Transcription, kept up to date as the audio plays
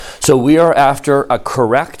So we are after a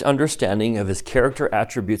correct understanding of his character,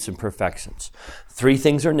 attributes, and perfections. 3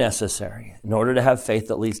 things are necessary in order to have faith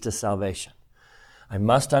that leads to salvation. I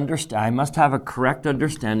must have a correct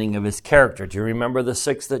understanding of his character. Do you remember the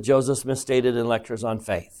 6 that Joseph misstated in Lectures on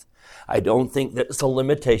Faith? I don't think that's a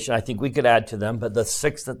limitation. I think we could add to them, but the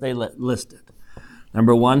 6 that they listed.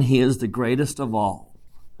 Number 1, he is the greatest of all.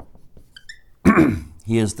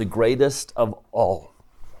 He is the greatest of all.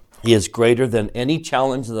 He is greater than any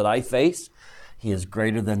challenge that I face. He is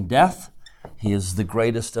greater than death. He is the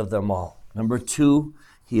greatest of them all. Number 2,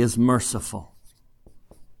 he is merciful.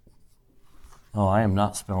 Oh, I am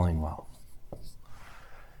not spelling well.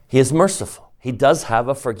 He is merciful. He does have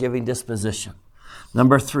a forgiving disposition.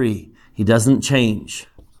 Number 3, he doesn't change.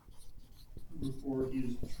 Number 4, he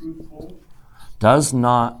is truthful. Does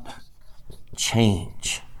not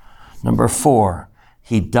change. Number 4,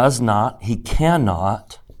 he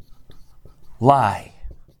cannot lie.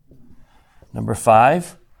 Number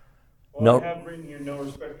 5, I have written here no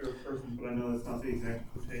respecter of persons, but I know that's not the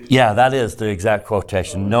exact quotation. Yeah, that is the exact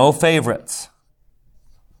quotation. No favorites.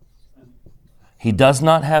 He does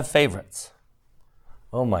not have favorites.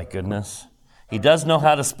 Oh my goodness. He does know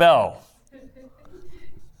how to spell.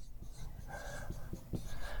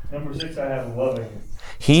 Number 6, I have loving.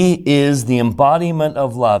 He is the embodiment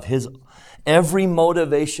of love. Every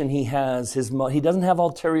motivation he has, he doesn't have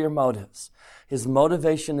ulterior motives. His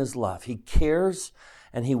motivation is love. He cares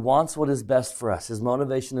and he wants what is best for us. His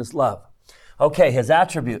motivation is love. Okay, his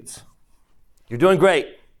attributes. You're doing great.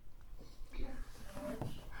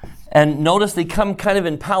 And notice they come kind of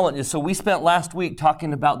in palette. So we spent last week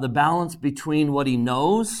talking about the balance between what he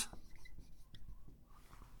knows,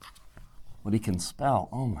 what he can spell.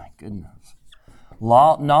 Oh my goodness.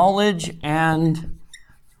 Knowledge and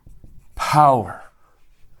power.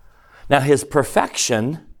 Now his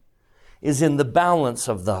perfection is in the balance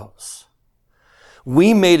of those.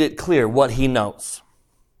 We made it clear what he knows.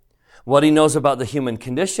 What he knows about the human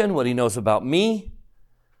condition, what he knows about me.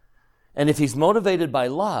 And if he's motivated by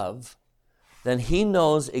love, then he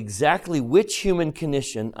knows exactly which human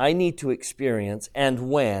condition I need to experience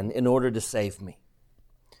and when in order to save me.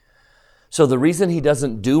 So the reason he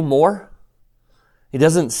doesn't do more, he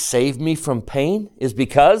doesn't save me from pain, is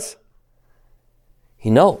because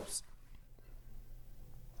he knows.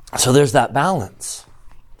 So there's that balance.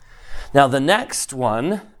 Now the next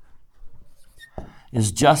one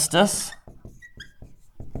is justice.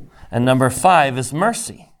 And number 5 is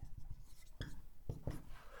mercy.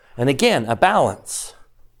 And again, a balance.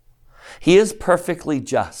 He is perfectly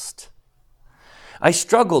just. I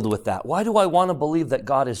struggled with that. Why do I want to believe that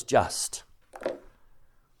God is just?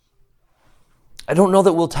 I don't know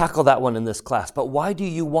that we'll tackle that one in this class, but why do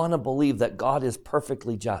you want to believe that God is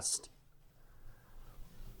perfectly just?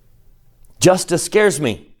 Justice scares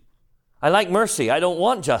me. I like mercy. I don't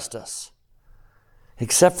want justice.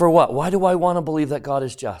 Except for what? Why do I want to believe that God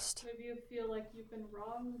is just? Maybe you feel like you've been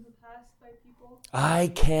wronged in the past by people.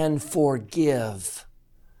 I can forgive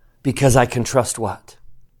because I can trust what?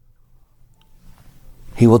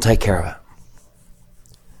 He will take care of it.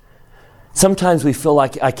 Sometimes we feel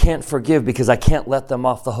like I can't forgive because I can't let them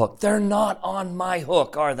off the hook. They're not on my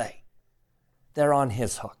hook, are they? They're on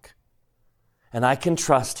his hook. And I can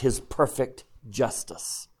trust his perfect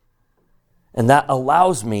justice. And that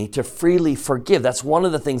allows me to freely forgive. That's one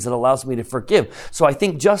of the things that allows me to forgive. So I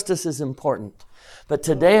think justice is important. But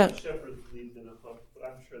today... Shepherds lead in a hook, but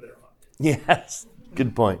I'm sure they're on. Yes,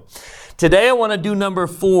 good point. Today I want to do number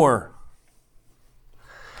 4.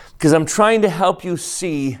 Because I'm trying to help you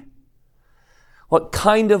see what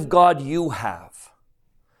kind of God you have.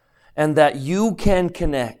 And that you can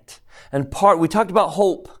connect. And we talked about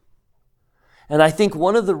hope. And I think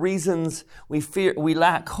one of the reasons we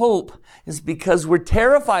lack hope is because we're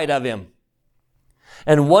terrified of him.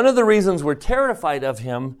 And one of the reasons we're terrified of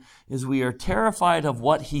him is we are terrified of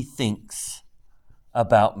what he thinks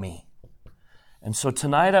about me. And so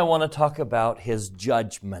tonight I want to talk about his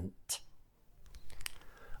judgment.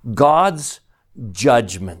 God's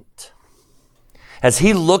judgment. As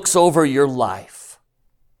he looks over your life,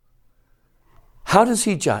 how does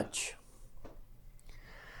he judge?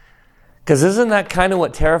 Because isn't that kind of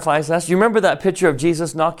what terrifies us? You remember that picture of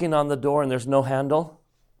Jesus knocking on the door and there's no handle?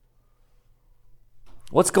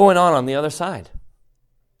 What's going on the other side?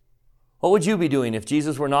 What would you be doing if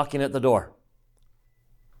Jesus were knocking at the door?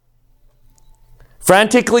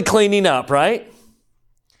 Frantically cleaning up, right?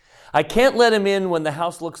 I can't let him in when the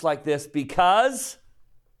house looks like this because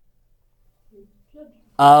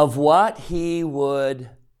of what he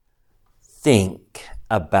would think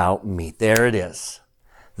about me. There it is.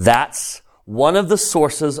 That's one of the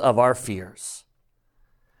sources of our fears,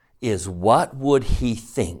 is what would he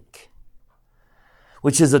think?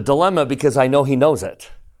 Which is a dilemma because I know he knows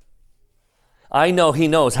it. I know he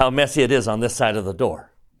knows how messy it is on this side of the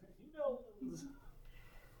door.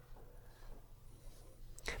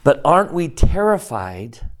 But aren't we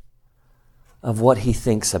terrified of what he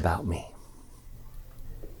thinks about me?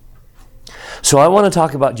 So I want to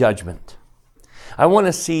talk about judgment. I want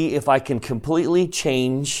to see if I can completely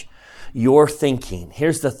change your thinking.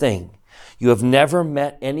 Here's the thing. You have never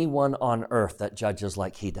met anyone on earth that judges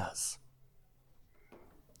like he does.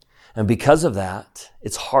 And because of that,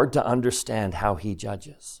 it's hard to understand how he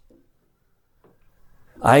judges.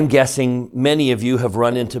 I'm guessing many of you have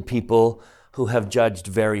run into people who have judged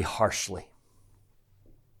very harshly.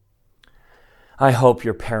 I hope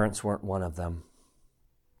your parents weren't one of them.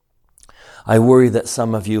 I worry that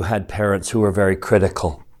some of you had parents who were very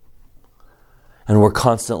critical and were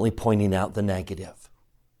constantly pointing out the negative.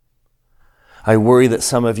 I worry that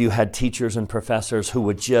some of you had teachers and professors who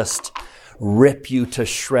would just rip you to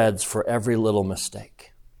shreds for every little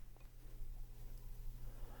mistake.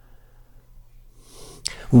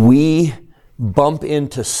 We bump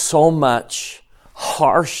into so much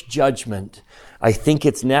harsh judgment. I think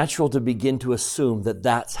it's natural to begin to assume that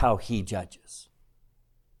that's how he judges.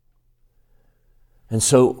 And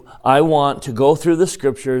so I want to go through the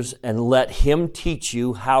scriptures and let him teach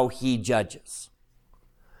you how he judges.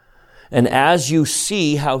 And as you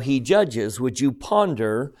see how he judges, would you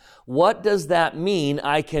ponder, what does that mean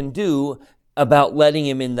I can do about letting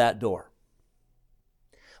him in that door?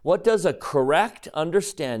 What does a correct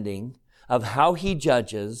understanding of how he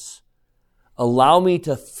judges allow me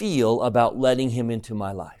to feel about letting him into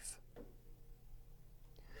my life?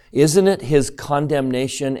 Isn't it his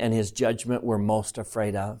condemnation and his judgment we're most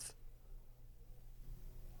afraid of?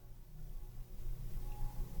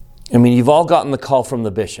 I mean, you've all gotten the call from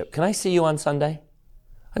the bishop. Can I see you on Sunday?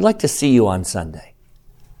 I'd like to see you on Sunday.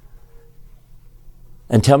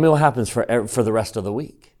 And tell me what happens for the rest of the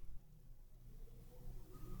week.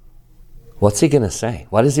 What's he going to say?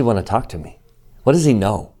 Why does he want to talk to me? What does he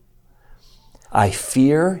know? I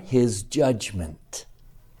fear his judgment.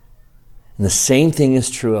 And the same thing is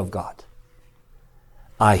true of God.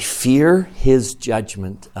 I fear his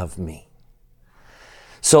judgment of me.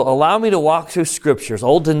 So allow me to walk through scriptures,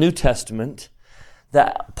 Old and New Testament,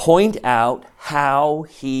 that point out how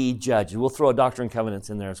he judges. We'll throw a Doctrine and Covenants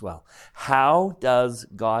in there as well. How does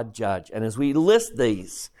God judge? And as we list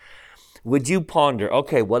these, would you ponder,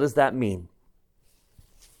 okay, what does that mean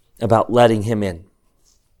about letting him in?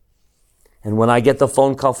 And when I get the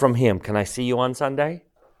phone call from him, can I see you on Sunday?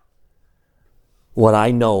 What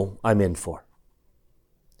I know I'm in for.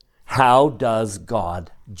 How does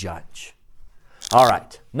God judge? All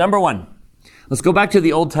right, number one. Let's go back to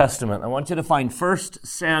the Old Testament. I want you to find 1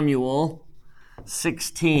 Samuel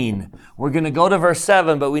 16. We're going to go to verse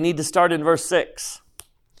 7, but we need to start in verse 6.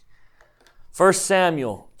 1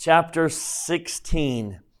 Samuel chapter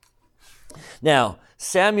 16. Now,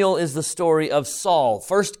 Samuel is the story of Saul.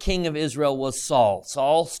 First king of Israel was Saul.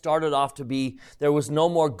 Saul started off to be, there was no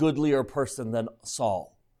more goodlier person than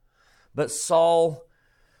Saul. But Saul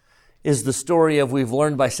is the story of, we've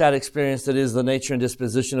learned by sad experience, that is the nature and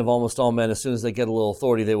disposition of almost all men. As soon as they get a little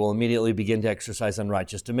authority, they will immediately begin to exercise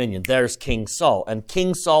unrighteous dominion. There's King Saul. And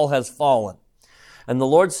King Saul has fallen. And the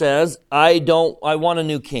Lord says, I want a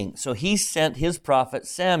new king. So he sent his prophet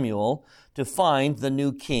Samuel to find the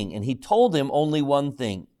new king. And he told him only one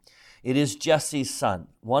thing. It is Jesse's son.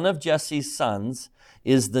 One of Jesse's sons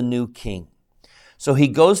is the new king. So he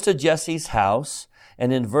goes to Jesse's house,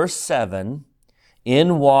 and in verse 7,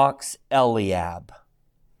 in walks Eliab,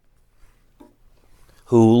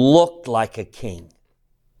 who looked like a king.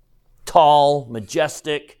 Tall,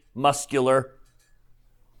 majestic, muscular.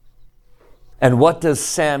 And what does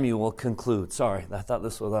Samuel conclude? Sorry, I thought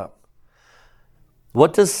this was up.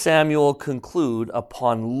 What does Samuel conclude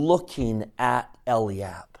upon looking at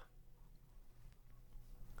Eliab?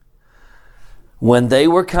 When they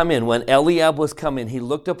were come in, when Eliab was come in, he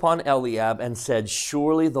looked upon Eliab and said,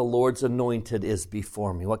 surely the Lord's anointed is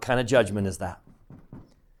before me. What kind of judgment is that?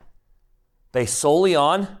 Based solely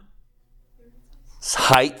on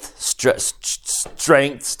height,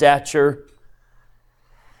 strength, stature.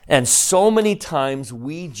 And so many times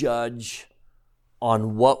we judge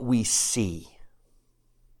on what we see.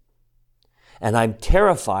 And I'm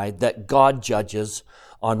terrified that God judges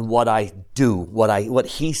on what I do, what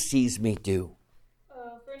he sees me do.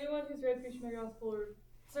 For anyone who's read Preaching My Gospel or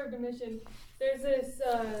served a mission, there's this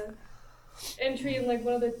entry in like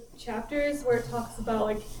one of the chapters where it talks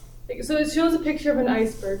about so it shows a picture of an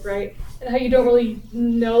iceberg, right? And how you don't really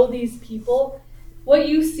know these people. What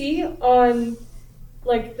you see on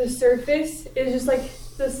like the surface is just like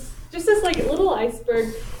this like little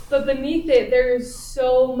iceberg, but beneath it there is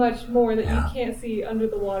so much more that you can't see under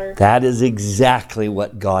the water. That is exactly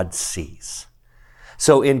what God sees.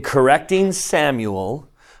 So in correcting Samuel,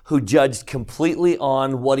 who judged completely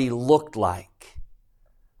on what he looked like,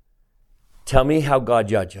 tell me how God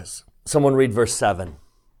judges. Someone read verse 7.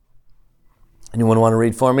 Anyone want to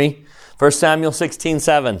read for me? 1 Samuel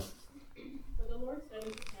 16:7. For the Lord said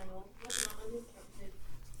unto Samuel, look not on his countenance,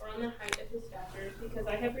 or on the height of his stature, because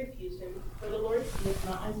I have refused him. For the Lord seeth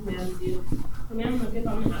not as man seeth. For man looketh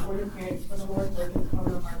on the outward appearance, but the Lord looketh on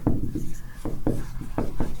the heart.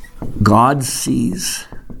 God sees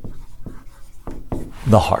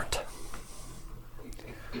the heart.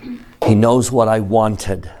 He knows what I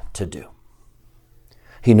wanted to do.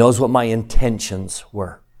 He knows what my intentions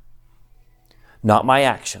were, not my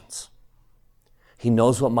actions. He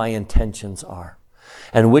knows what my intentions are.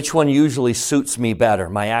 And which one usually suits me better,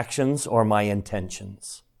 my actions or my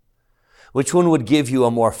intentions? Which one would give you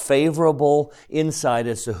a more favorable insight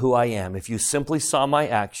as to who I am if you simply saw my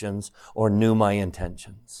actions or knew my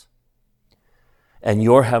intentions? And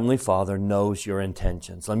your Heavenly Father knows your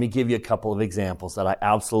intentions. Let me give you a couple of examples that I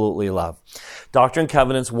absolutely love. Doctrine and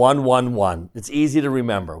Covenants 1:1:1. It's easy to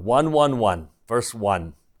remember. 1:1:1, verse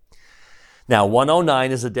 1. Now,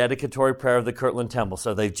 109 is a dedicatory prayer of the Kirtland Temple.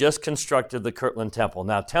 So they've just constructed the Kirtland Temple.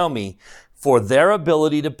 Now tell me, for their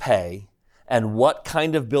ability to pay and what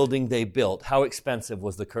kind of building they built, how expensive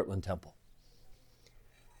was the Kirtland Temple?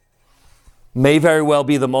 May very well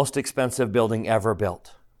be the most expensive building ever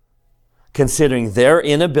built, considering their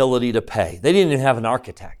inability to pay. They didn't even have an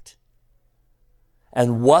architect.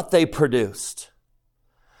 And what they produced.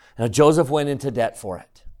 Now, Joseph went into debt for it.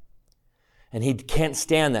 And he can't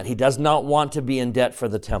stand that. He does not want to be in debt for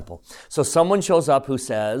the temple. So someone shows up who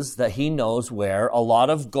says that he knows where a lot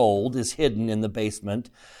of gold is hidden in the basement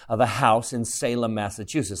of a house in Salem,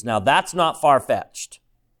 Massachusetts. Now, that's not far-fetched.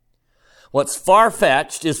 What's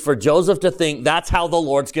far-fetched is for Joseph to think that's how the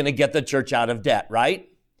Lord's going to get the church out of debt, right?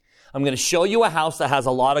 I'm going to show you a house that has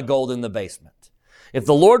a lot of gold in the basement. If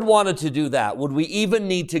the Lord wanted to do that, would we even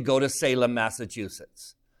need to go to Salem,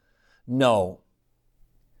 Massachusetts? No.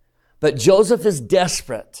 But Joseph is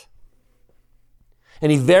desperate.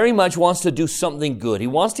 And he very much wants to do something good. He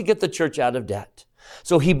wants to get the church out of debt.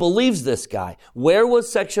 So he believes this guy. Where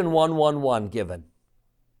was section 111 given?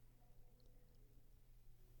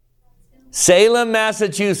 Salem,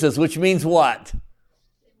 Massachusetts, which means what?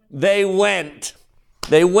 They went.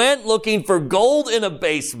 They went looking for gold in a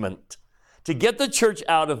basement to get the church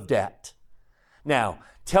out of debt. Now,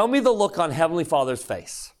 tell me the look on Heavenly Father's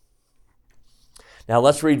face. Now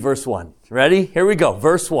let's read verse 1. Ready? Here we go.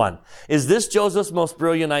 Verse 1. Is this Joseph's most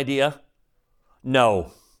brilliant idea?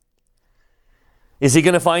 No. Is he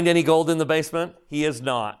going to find any gold in the basement? He is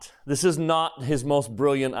not. This is not his most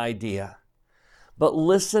brilliant idea. But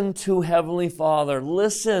listen to Heavenly Father.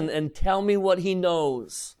 Listen and tell me what he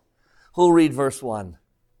knows. Who'll read verse 1?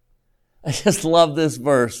 I just love this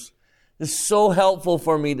verse. It's so helpful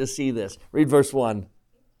for me to see this. Read verse 1.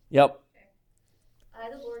 Yep. I,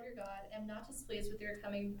 the Lord your God, am not displeased with your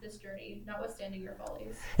coming this journey, notwithstanding your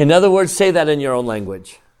follies. In other words, say that in your own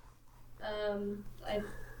language.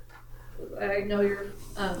 I know your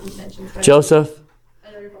intentions. Joseph.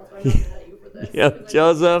 I know your faults, but I don't know that you for this. Yeah,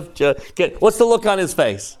 Joseph. What's the look on his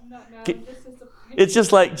face? I'm not mad, I'm just disappointed. It's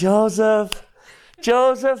just like, Joseph,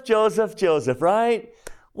 right?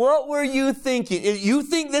 What were you thinking? You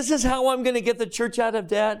think this is how I'm going to get the church out of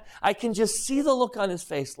debt? I can just see the look on his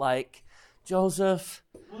face like, Joseph.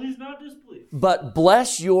 Well, he's not displeased. But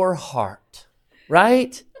bless your heart,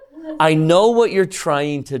 right? I know what you're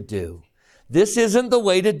trying to do. This isn't the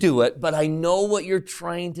way to do it, but I know what you're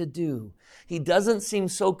trying to do. He doesn't seem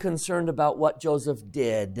so concerned about what Joseph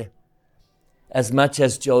did as much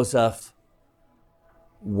as Joseph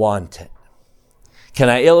wanted. Can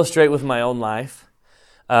I illustrate with my own life?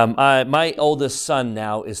 My oldest son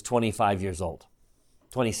now is 25 years old.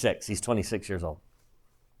 26. He's 26 years old.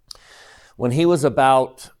 When he was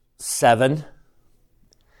about 7,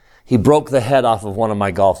 he broke the head off of one of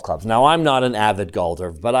my golf clubs. Now, I'm not an avid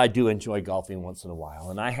golfer, but I do enjoy golfing once in a while.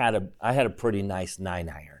 And I had a pretty nice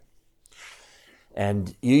 9-iron.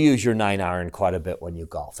 And you use your 9-iron quite a bit when you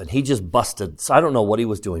golf. And he just busted, so I don't know what he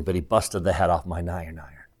was doing, but he busted the head off my 9-iron.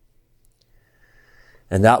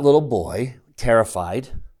 And that little boy, terrified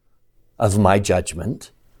of my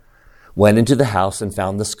judgment, went into the house and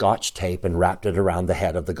found the Scotch tape and wrapped it around the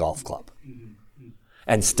head of the golf club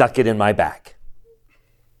and stuck it in my back.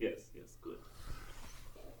 Yes, good.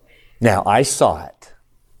 Now, I saw it,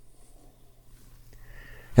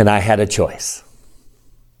 and I had a choice.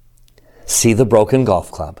 See the broken golf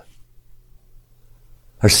club,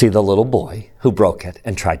 or see the little boy who broke it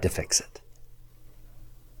and tried to fix it?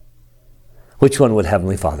 Which one would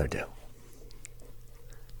Heavenly Father do?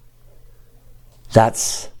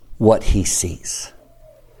 That's what he sees.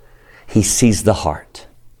 He sees the heart.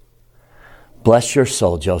 Bless your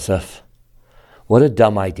soul, Joseph. What a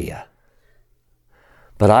dumb idea.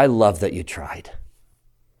 But I love that you tried.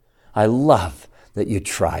 I love that you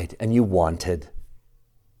tried and you wanted.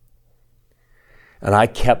 And I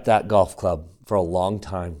kept that golf club for a long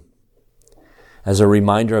time as a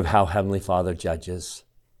reminder of how Heavenly Father judges.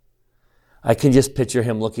 I can just picture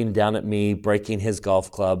him looking down at me, breaking his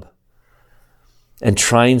golf club and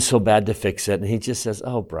trying so bad to fix it. And he just says,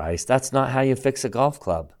 oh, Bryce, that's not how you fix a golf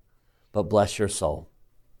club. But bless your soul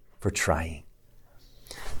for trying.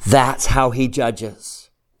 That's how he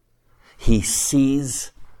judges. He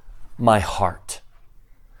sees my heart.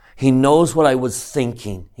 He knows what I was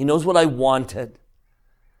thinking. He knows what I wanted.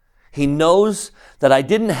 He knows that I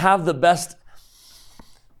didn't have the best.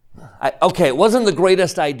 It wasn't the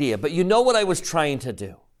greatest idea, but you know what I was trying to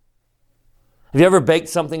do. Have you ever baked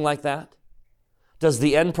something like that? Does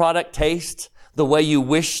the end product taste the way you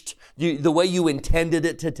wished, the way you intended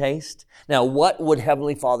it to taste? Now, what would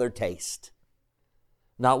Heavenly Father taste?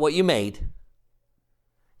 Not what you made.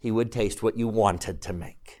 He would taste what you wanted to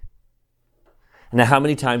make. Now, how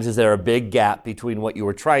many times is there a big gap between what you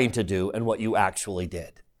were trying to do and what you actually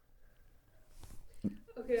did?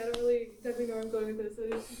 Okay, I don't really definitely know where I'm going with this.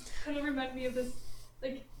 It just kind of reminded me of this,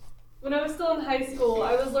 like, when I was still in high school,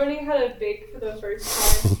 I was learning how to bake for the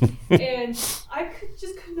first time, and I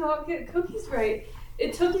could not get cookies right.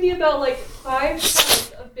 It took me about 5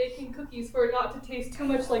 tries of baking cookies for it not to taste too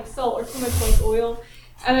much like salt or too much like oil.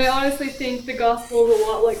 And I honestly think the gospel is a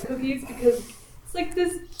lot like cookies because it's like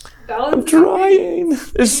this balance. I'm trying.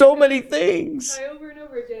 There's so many things. Try over and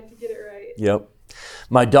over again to get it right. Yep.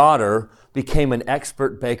 My daughter became an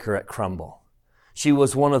expert baker at crumble. She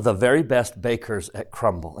was one of the very best bakers at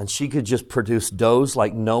crumble, and she could just produce doughs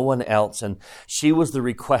like no one else, and she was the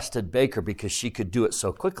requested baker because she could do it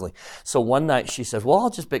so quickly. So one night she said, well, I'll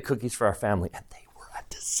just bake cookies for our family, and they were a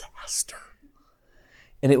disaster.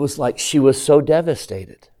 And it was like she was so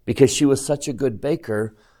devastated because she was such a good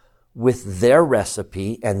baker with their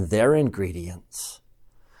recipe and their ingredients.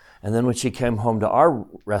 And then when she came home to our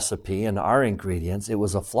recipe and our ingredients, it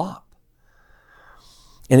was a flop.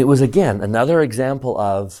 And it was, again, another example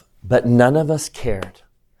of, but none of us cared.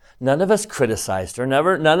 None of us criticized her.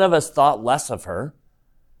 None of us thought less of her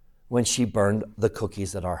when she burned the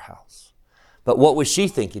cookies at our house. But what was she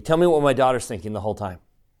thinking? Tell me what my daughter's thinking the whole time.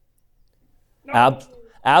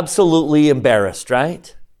 Absolutely embarrassed,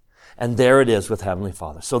 right? And there it is with Heavenly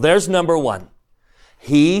Father. So there's number one.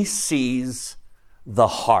 He sees the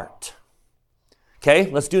heart. Okay,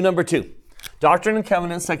 let's do number 2. Doctrine and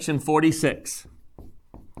Covenants, section 46.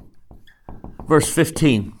 Verse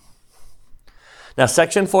 15. Now,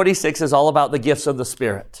 section 46 is all about the gifts of the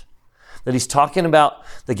Spirit. That he's talking about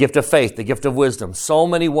the gift of faith, the gift of wisdom. So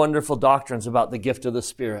many wonderful doctrines about the gift of the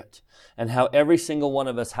Spirit and how every single one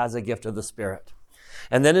of us has a gift of the Spirit.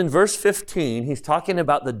 And then in verse 15, he's talking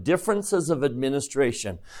about the differences of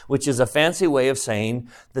administration, which is a fancy way of saying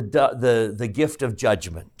the gift of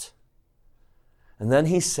judgment. And then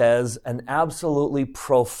he says an absolutely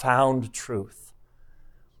profound truth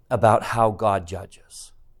about how God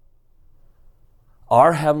judges.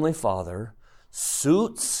 Our Heavenly Father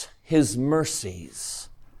suits his mercies.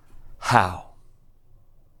 How?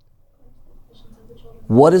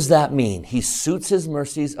 What does that mean? He suits his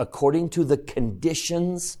mercies according to the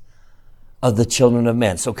conditions of the children of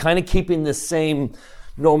men. So kind of keeping the same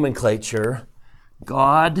nomenclature,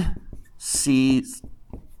 God sees.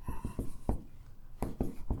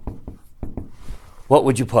 What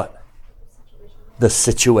would you put? The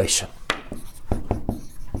situation.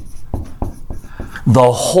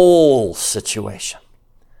 The whole situation.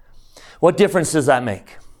 What difference does that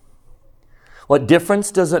make? What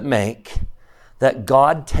difference does it make that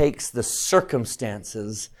God takes the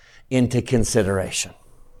circumstances into consideration?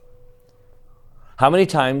 How many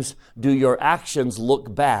times do your actions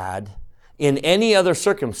look bad in any other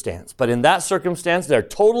circumstance, but in that circumstance, they're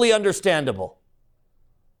totally understandable?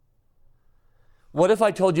 What if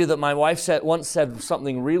I told you that my wife once said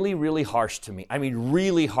something really, really harsh to me? I mean,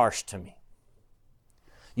 really harsh to me.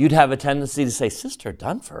 You'd have a tendency to say, Sister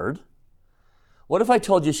Dunford, what if I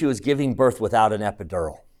told you she was giving birth without an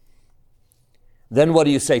epidural? Then what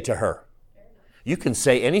do you say to her? You can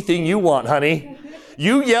say anything you want, honey.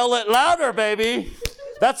 You yell it louder, baby.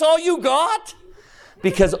 That's all you got?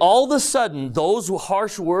 Because all of a sudden, those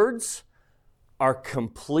harsh words are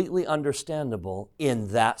completely understandable in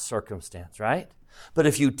that circumstance, right? But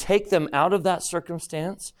if you take them out of that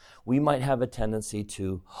circumstance, we might have a tendency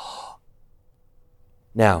to...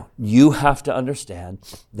 Now, you have to understand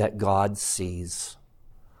that God sees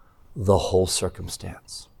the whole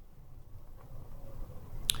circumstance.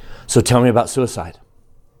 So tell me about suicide.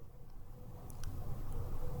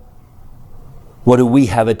 What do we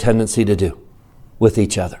have a tendency to do with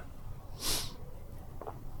each other?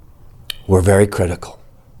 We're very critical.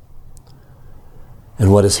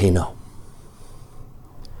 And what does he know?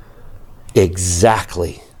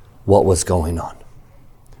 Exactly what was going on.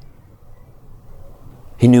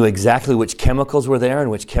 He knew exactly which chemicals were there and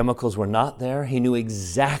which chemicals were not there. He knew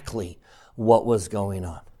exactly what was going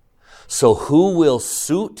on. So who will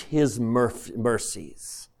suit his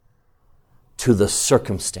mercies to the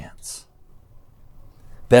circumstance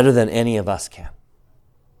better than any of us can?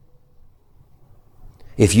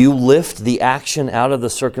 If you lift the action out of the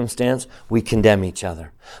circumstance, we condemn each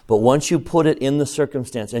other. But once you put it in the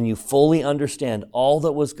circumstance and you fully understand all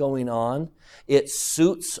that was going on, it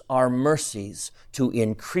suits our mercies to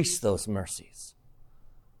increase those mercies.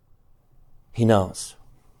 He knows.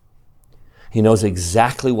 He knows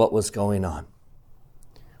exactly what was going on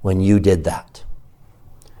when you did that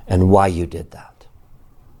and why you did that.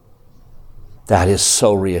 That is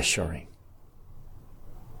so reassuring.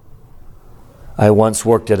 I once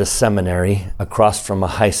worked at a seminary across from a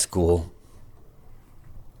high school.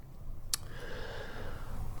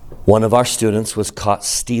 One of our students was caught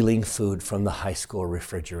stealing food from the high school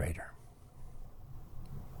refrigerator.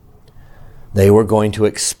 They were going to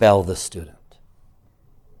expel the student.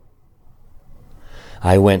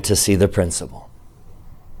 I went to see the principal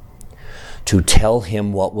to tell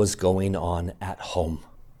him what was going on at home.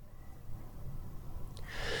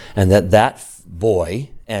 And that boy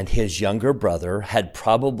and his younger brother had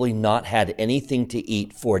probably not had anything to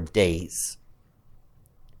eat for days.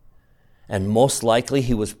 And most likely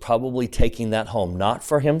he was probably taking that home, not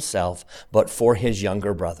for himself, but for his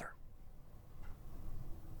younger brother.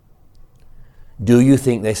 Do you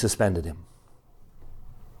think they suspended him?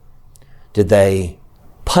 Did they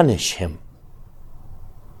punish him?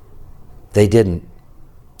 They didn't.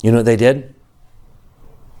 You know what they did?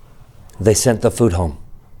 They sent the food home.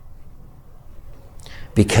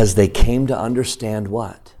 Because they came to understand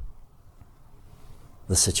what?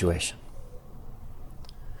 The situation.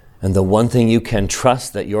 And the one thing you can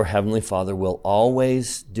trust that your Heavenly Father will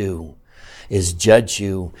always do is judge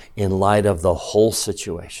you in light of the whole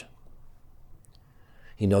situation.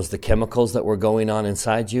 He knows the chemicals that were going on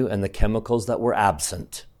inside you and the chemicals that were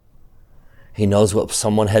absent. He knows what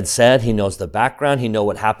someone had said. He knows the background. He knows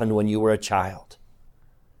what happened when you were a child.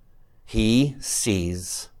 He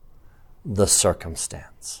sees the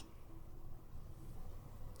circumstance.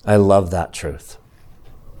 I love that truth.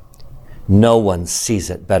 No one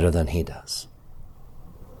sees it better than he does.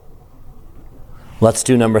 Let's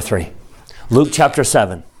do number 3. Luke chapter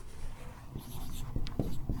 7.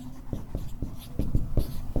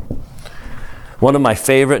 One of my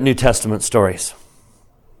favorite New Testament stories.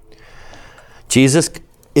 Jesus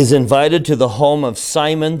is invited to the home of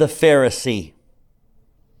Simon the Pharisee.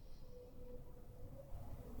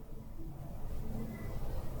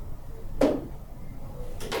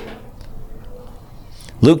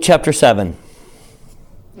 Luke chapter 7.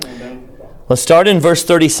 Let's start in verse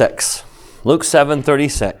 36. Luke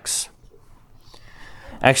 7:36.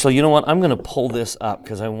 Actually, you know what? I'm going to pull this up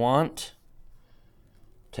because I want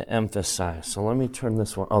to emphasize. So let me turn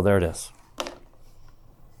this one. Oh, there it is.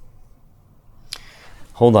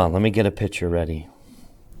 Hold on. Let me get a picture ready.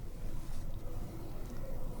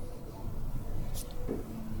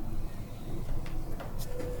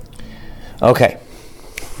 Okay.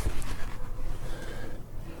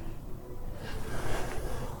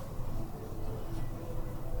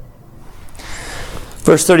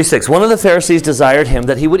 Verse 36, one of the Pharisees desired him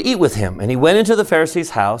that he would eat with him. And he went into the Pharisee's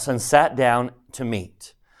house and sat down to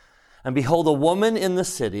meat. And behold, a woman in the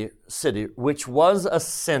city, which was a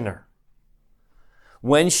sinner,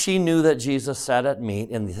 when she knew that Jesus sat at meat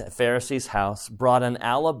in the Pharisee's house, brought an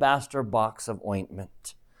alabaster box of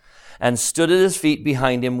ointment, and stood at his feet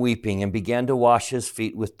behind him weeping, and began to wash his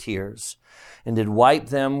feet with tears, and did wipe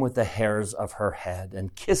them with the hairs of her head,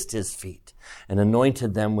 and kissed his feet, and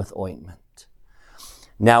anointed them with ointment.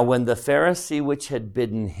 Now when the Pharisee which had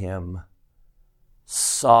bidden him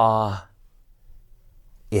saw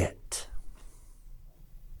it.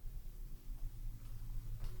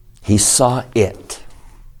 He saw it.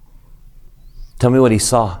 Tell me what he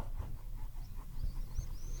saw.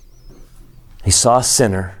 He saw a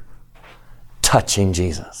sinner touching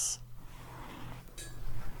Jesus.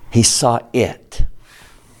 He saw it.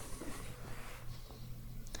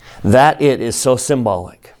 That it is so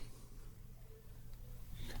symbolic.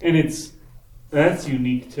 And that's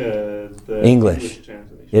unique to the English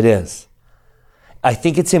translation. It is. I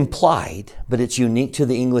think it's implied, but it's unique to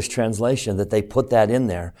the English translation that they put that in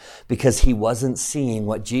there because he wasn't seeing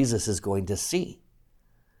what Jesus is going to see.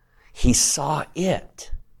 He saw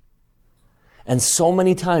it. And so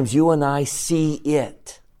many times you and I see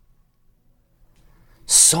it.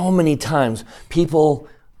 So many times people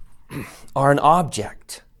are an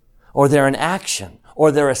object, or they're an action,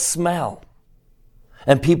 or they're a smell.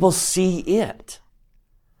 And people see it.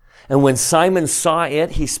 And when Simon saw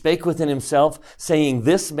it, he spake within himself, saying,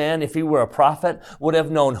 This man, if he were a prophet, would have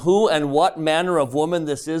known who and what manner of woman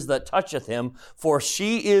this is that toucheth him, for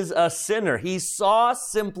she is a sinner. He saw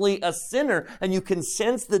simply a sinner, and you can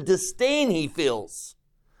sense the disdain he feels.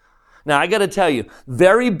 Now, I got to tell you,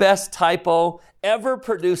 very best typo ever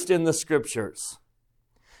produced in the Scriptures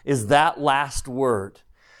is that last word.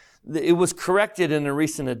 It was corrected in a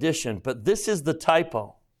recent edition, but this is the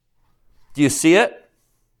typo. Do you see it?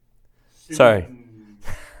 Sorry.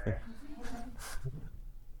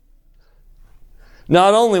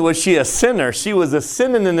 Not only was she a sinner, she was a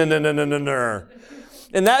sinner.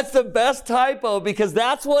 And that's the best typo because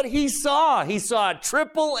that's what he saw. He saw a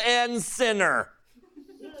triple N sinner.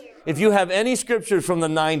 If you have any scriptures from the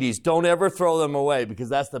 90s, don't ever throw them away because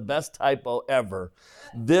that's the best typo ever.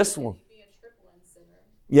 This one.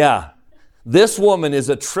 Yeah. This woman is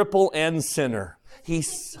a triple N sinner.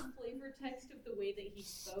 He's flavor text of the way that he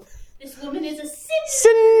spoke. This woman is a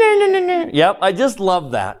sinner. Yep, I just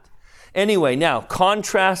love that. Anyway, now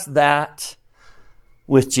contrast that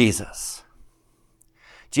with Jesus.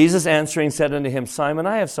 Jesus answering said unto him, Simon,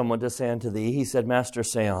 I have someone to say unto thee. He said, Master,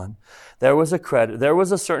 say on. There was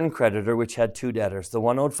a certain creditor which had two debtors. The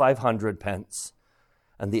one owed 500 pence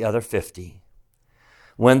and the other 50.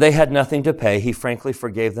 When they had nothing to pay, he frankly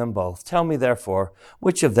forgave them both. Tell me, therefore,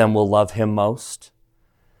 which of them will love him most?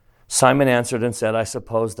 Simon answered and said, I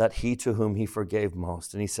suppose that he to whom he forgave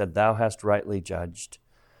most. And he said, Thou hast rightly judged.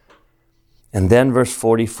 And then verse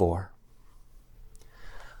 44.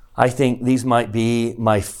 I think these might be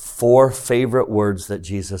my 4 favorite words that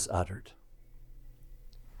Jesus uttered.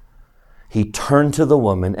 He turned to the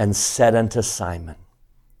woman and said unto Simon,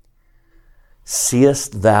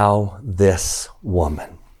 Seest thou this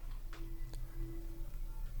woman?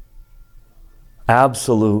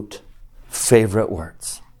 Absolute favorite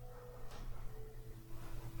words.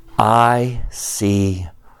 I see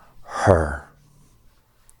her.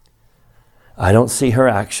 I don't see her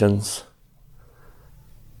actions.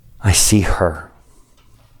 I see her.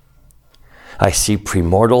 I see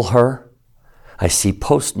premortal her. I see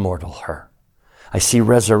postmortal her. I see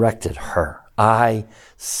resurrected her. I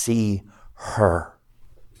see her.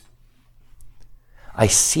 I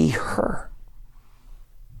see her.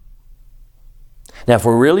 Now, if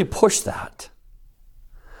we really push that,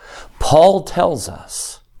 Paul tells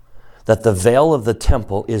us that the veil of the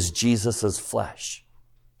temple is Jesus' flesh.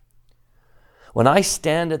 When I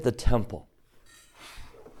stand at the temple,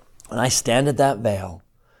 when I stand at that veil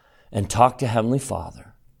and talk to Heavenly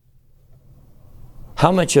Father,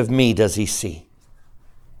 how much of me does he see?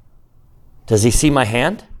 Does he see my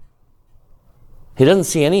hand? He doesn't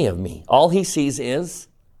see any of me. All he sees is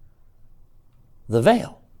the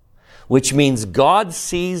veil, which means God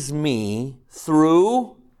sees me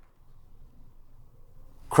through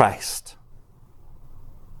Christ.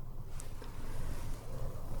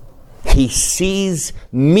 He sees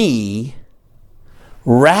me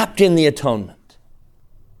wrapped in the atonement.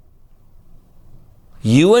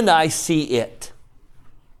 You and I see it.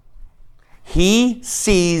 He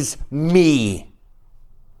sees me.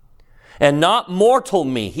 And not mortal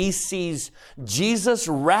me. He sees Jesus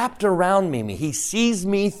wrapped around me. He sees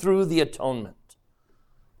me through the atonement.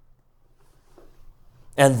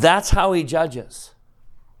 And that's how he judges.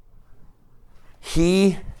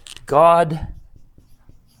 God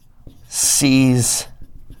sees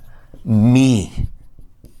me.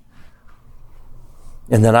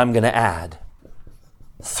 And then I'm going to add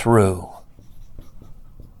through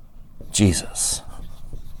Jesus.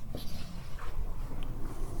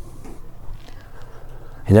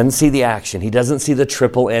 He doesn't see the action. He doesn't see the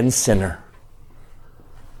triple N sinner.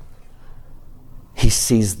 He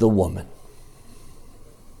sees the woman.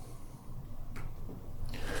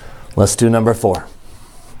 Let's do number 4.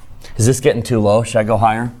 Is this getting too low? Should I go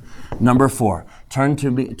higher? Number 4. Turn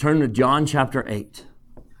to John chapter 8.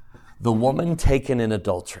 The woman taken in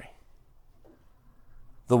adultery.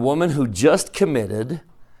 The woman who just committed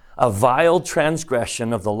a vile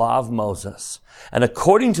transgression of the law of Moses. And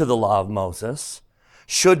according to the law of Moses,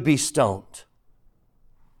 should be stoned.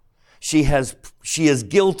 She is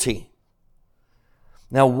guilty.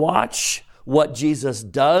 Now watch what Jesus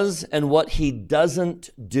does and what he doesn't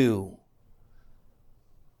do.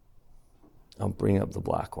 I'll bring up the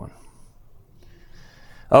black one.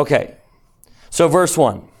 Okay, so verse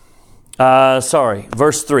 3.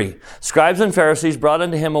 Scribes and Pharisees brought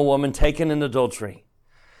unto him a woman taken in adultery.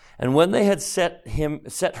 And when they had set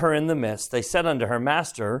her in the midst, they said unto her,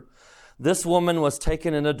 Master, this woman was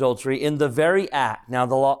taken in adultery in the very act.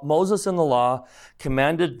 Now Moses in the law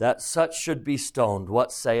commanded that such should be stoned.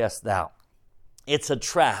 What sayest thou? It's a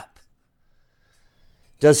trap.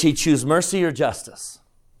 Does he choose mercy or justice?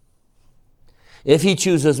 If he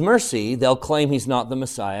chooses mercy, they'll claim he's not the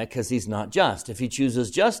Messiah because he's not just. If he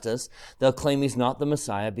chooses justice, they'll claim he's not the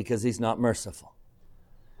Messiah because he's not merciful.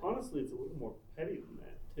 Honestly, it's a little more petty than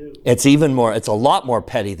that, too. It's a lot more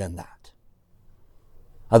petty than that.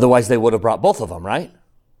 Otherwise, they would have brought both of them, right?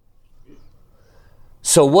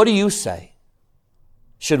 So what do you say?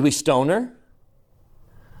 Should we stone her?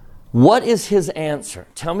 What is his answer?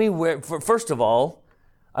 Tell me where. First of all,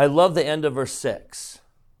 I love the end of verse 6.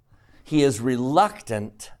 He is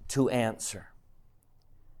reluctant to answer.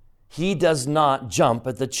 He does not jump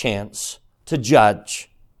at the chance to judge.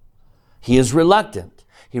 He is reluctant.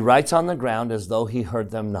 He writes on the ground as though he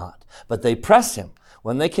heard them not. But they press him.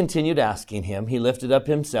 When they continued asking him, he lifted up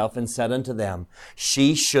himself and said unto them,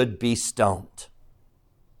 She should be stoned,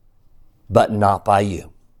 but not by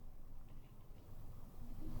you.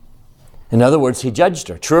 In other words, he judged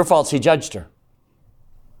her. True or false, he judged her.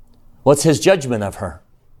 What's his judgment of her?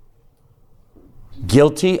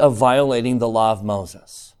 Guilty of violating the law of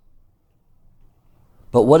Moses.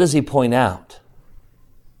 But what does he point out?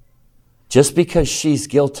 Just because she's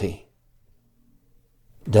guilty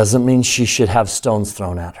doesn't mean she should have stones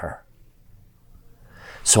thrown at her.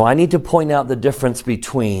 So I need to point out the difference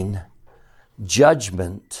between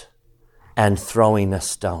judgment and throwing a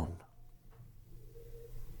stone.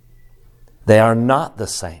 They are not the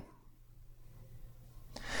same.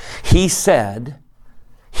 He said,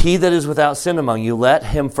 He that is without sin among you, let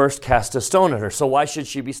him first cast a stone at her. So why should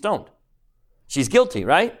she be stoned? She's guilty,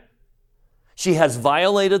 right? She has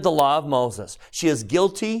violated the law of Moses. She is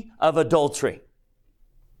guilty of adultery.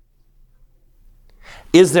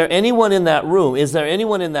 Is there anyone in that room, is there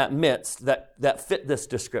anyone in that midst that fit this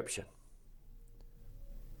description?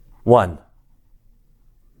 One.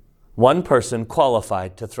 One person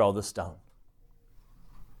qualified to throw the stone.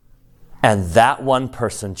 And that one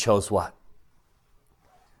person chose what?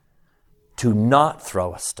 To not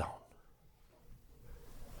throw a stone.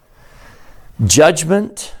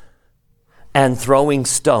 Judgment and throwing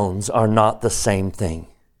stones are not the same thing,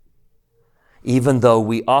 even though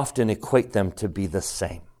we often equate them to be the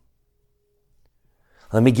same.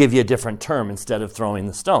 Let me give you a different term instead of throwing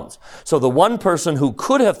the stones. So the one person who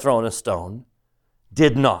could have thrown a stone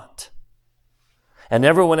did not. And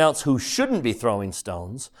everyone else who shouldn't be throwing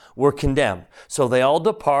stones were condemned. So they all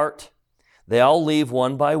depart. They all leave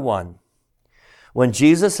one by one. When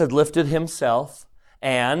Jesus had lifted himself,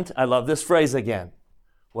 and, I love this phrase again,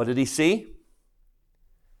 what did he see?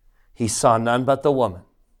 He saw none but the woman.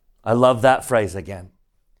 I love that phrase again.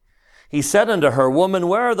 He said unto her, Woman,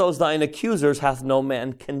 where are those thine accusers? Hath no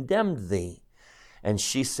man condemned thee? And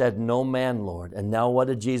she said, No man, Lord. And now what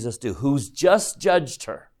did Jesus do? Who's just judged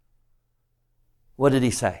her? What did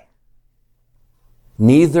he say?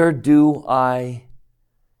 Neither do I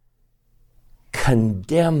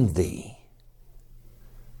condemn thee.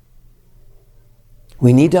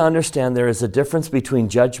 We need to understand there is a difference between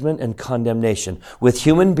judgment and condemnation. With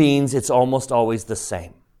human beings, it's almost always the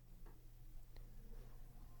same.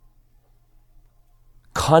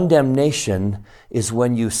 Condemnation is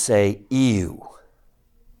when you say, ew.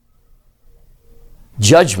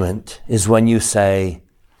 Judgment is when you say,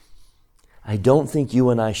 I don't think you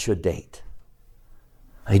and I should date.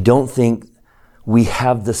 I don't think we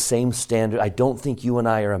have the same standard. I don't think you and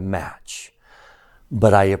I are a match.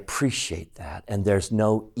 But I appreciate that, and there's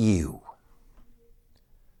no ew.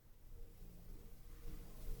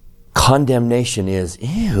 Condemnation is,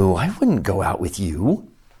 ew, I wouldn't go out with you.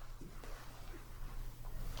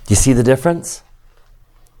 Do you see the difference?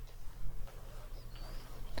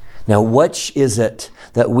 Now, which is it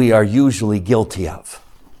that we are usually guilty of?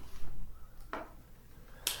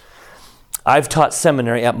 I've taught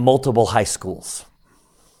seminary at multiple high schools.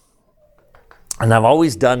 And I've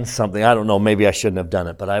always done something, I don't know, maybe I shouldn't have done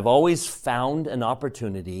it, but I've always found an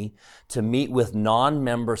opportunity to meet with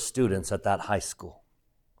non-member students at that high school.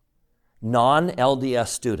 Non-LDS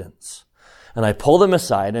students. And I pull them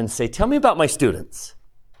aside and say, tell me about my students.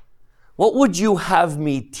 What would you have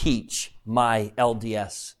me teach my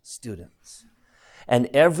LDS students. And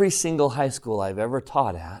every single high school I've ever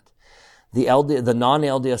taught at, the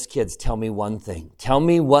non-LDS kids tell me one thing. Tell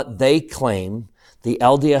me what they claim the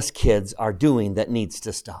LDS kids are doing that needs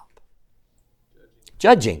to stop.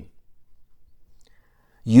 Judging.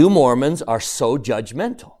 You Mormons are so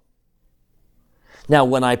judgmental. Now,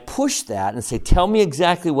 when I push that and say, tell me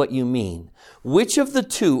exactly what you mean, which of the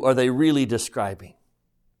two are they really describing?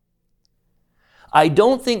 I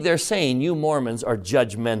don't think they're saying you Mormons are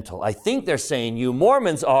judgmental. I think they're saying you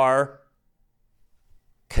Mormons are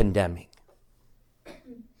condemning.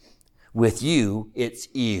 With you, it's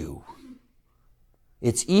you.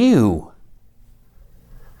 It's you.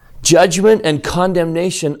 Judgment and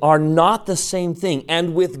condemnation are not the same thing.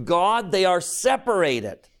 And with God, they are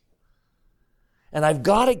separated. And I've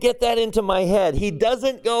got to get that into my head. He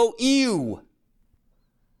doesn't go, ew.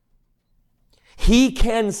 He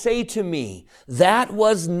can say to me, that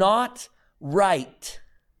was not right,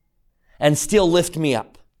 and still lift me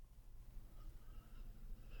up.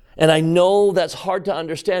 And I know that's hard to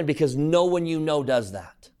understand because no one you know does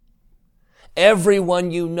that.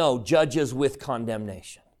 Everyone you know judges with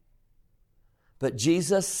condemnation. But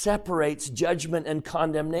Jesus separates judgment and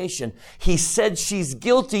condemnation. He said she's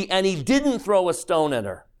guilty and he didn't throw a stone at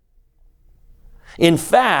her. In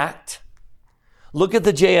fact, look at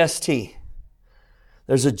the JST.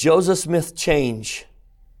 There's a Joseph Smith change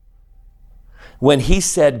when he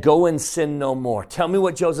said, go and sin no more. Tell me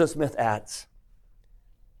what Joseph Smith adds.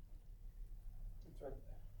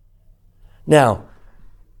 Now,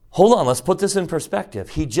 hold on, let's put this in perspective.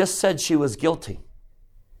 He just said she was guilty.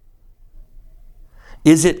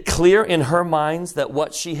 Is it clear in her minds that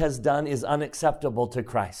what she has done is unacceptable to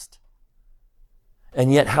Christ?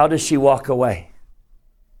 And yet, how does she walk away?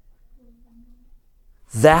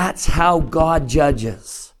 That's how God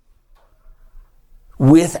judges.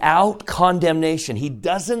 Without condemnation. He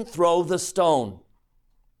doesn't throw the stone.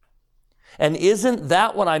 And isn't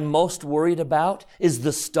that what I'm most worried about? Is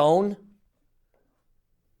the stone?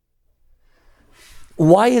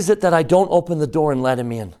 Why is it that I don't open the door and let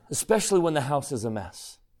him in? Especially when the house is a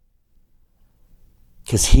mess.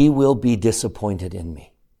 Because he will be disappointed in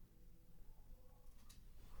me.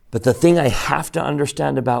 But the thing I have to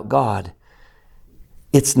understand about God,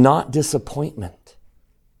 it's not disappointment.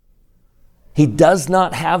 He does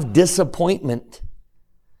not have disappointment.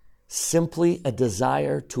 Simply a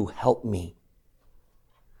desire to help me.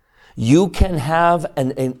 You can have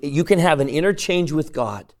an interchange with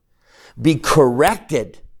God. Be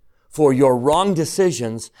corrected for your wrong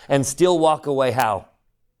decisions and still walk away how?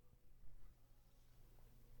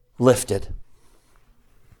 Lifted.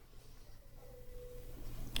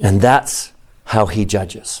 And that's how he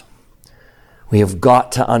judges. We have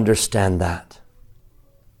got to understand that.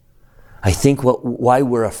 I think why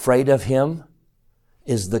we're afraid of him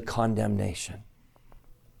is the condemnation.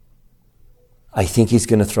 I think he's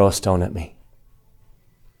going to throw a stone at me.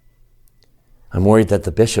 I'm worried that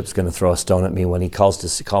the bishop's going to throw a stone at me when he calls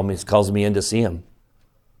me in to see him.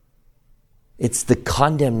 It's the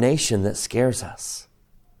condemnation that scares us.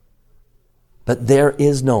 But there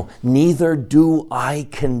is no, neither do I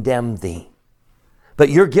condemn thee. But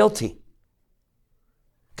you're guilty.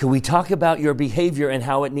 Can we talk about your behavior and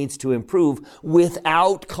how it needs to improve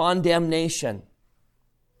without condemnation?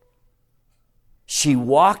 She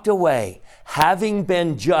walked away having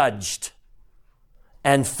been judged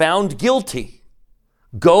and found guilty.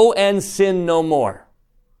 Go and sin no more.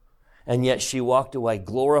 And yet she walked away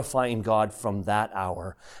glorifying God from that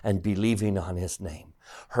hour and believing on his name.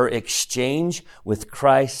 Her exchange with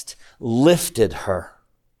Christ lifted her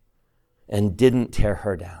and didn't tear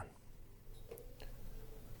her down.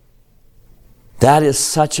 That is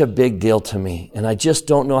such a big deal to me, and I just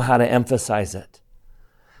don't know how to emphasize it.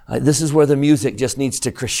 This is where the music just needs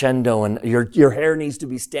to crescendo, and your hair needs to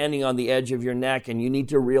be standing on the edge of your neck, and you need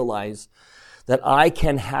to realize that I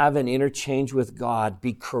can have an interchange with God,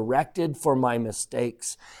 be corrected for my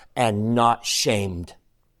mistakes, and not shamed.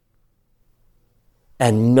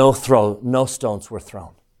 And no stones were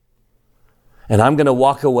thrown. And I'm going to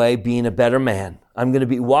walk away being a better man. I'm going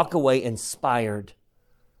to walk away inspired,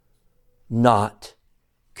 not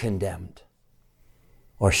condemned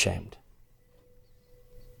or shamed.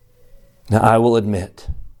 Now, I will admit,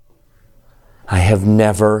 I have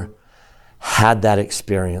never had that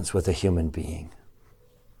experience with a human being.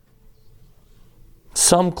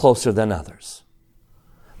 Some closer than others.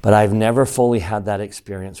 But I've never fully had that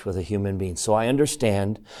experience with a human being. So I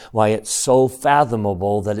understand why it's so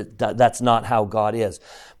fathomable that that's not how God is.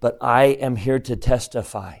 But I am here to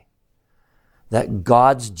testify that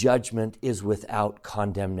God's judgment is without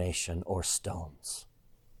condemnation or stones.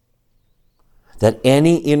 that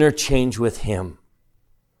any interchange with him,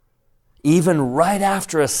 even right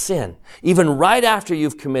after a sin, even right after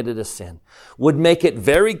you've committed a sin, would make it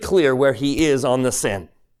very clear where he is on the sin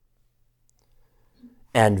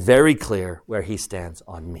and very clear where he stands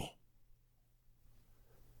on me.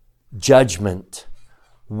 Judgment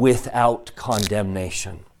without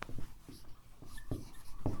condemnation.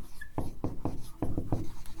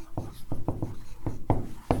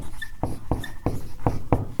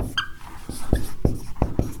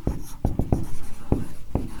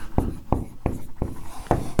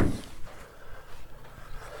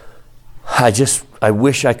 I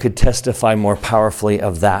wish I could testify more powerfully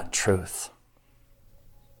of that truth.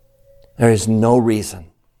 There is no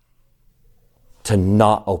reason to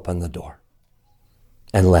not open the door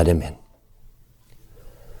and let him in.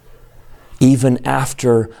 Even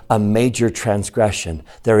after a major transgression,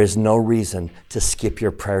 there is no reason to skip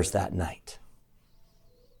your prayers that night.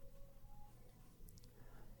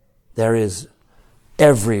 There is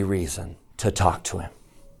every reason to talk to him.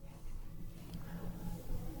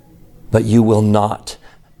 But you will not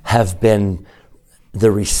have been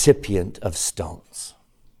the recipient of stones.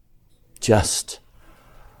 Just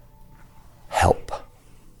help.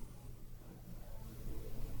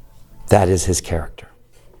 That is his character.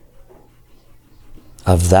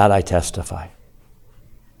 Of that I testify.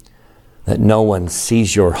 That no one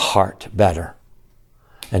sees your heart better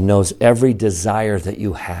and knows every desire that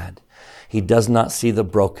you had. He does not see the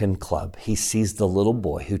broken club. He sees the little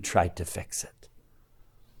boy who tried to fix it.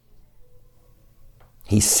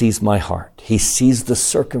 He sees my heart. He sees the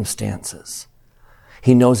circumstances.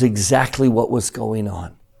 He knows exactly what was going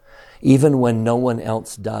on. Even when no one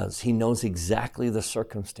else does, he knows exactly the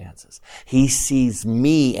circumstances. He sees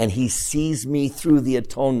me, and he sees me through the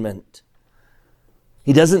atonement.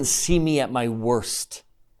 He doesn't see me at my worst.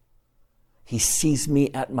 He sees me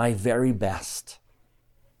at my very best.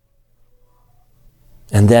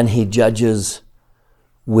 And then he judges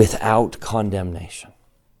without condemnation.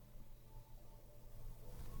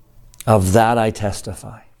 Of that I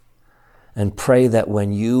testify, and pray that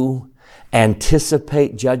when you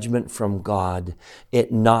anticipate judgment from God,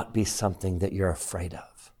 it not be something that you're afraid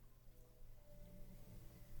of.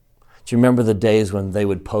 Do you remember the days when they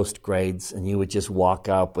would post grades and you would just walk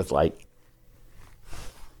up with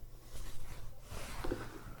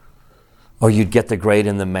or you'd get the grade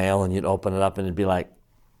in the mail and you'd open it up and it'd be like,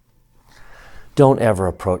 don't ever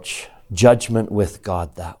approach judgment with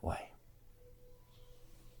God that way.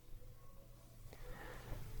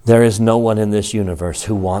 There is no one in this universe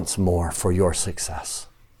who wants more for your success.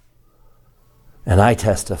 And I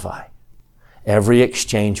testify, every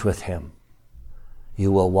exchange with him,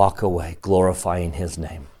 you will walk away glorifying his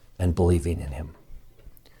name and believing in him.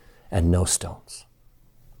 And no stones.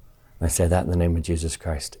 And I say that in the name of Jesus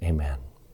Christ. Amen.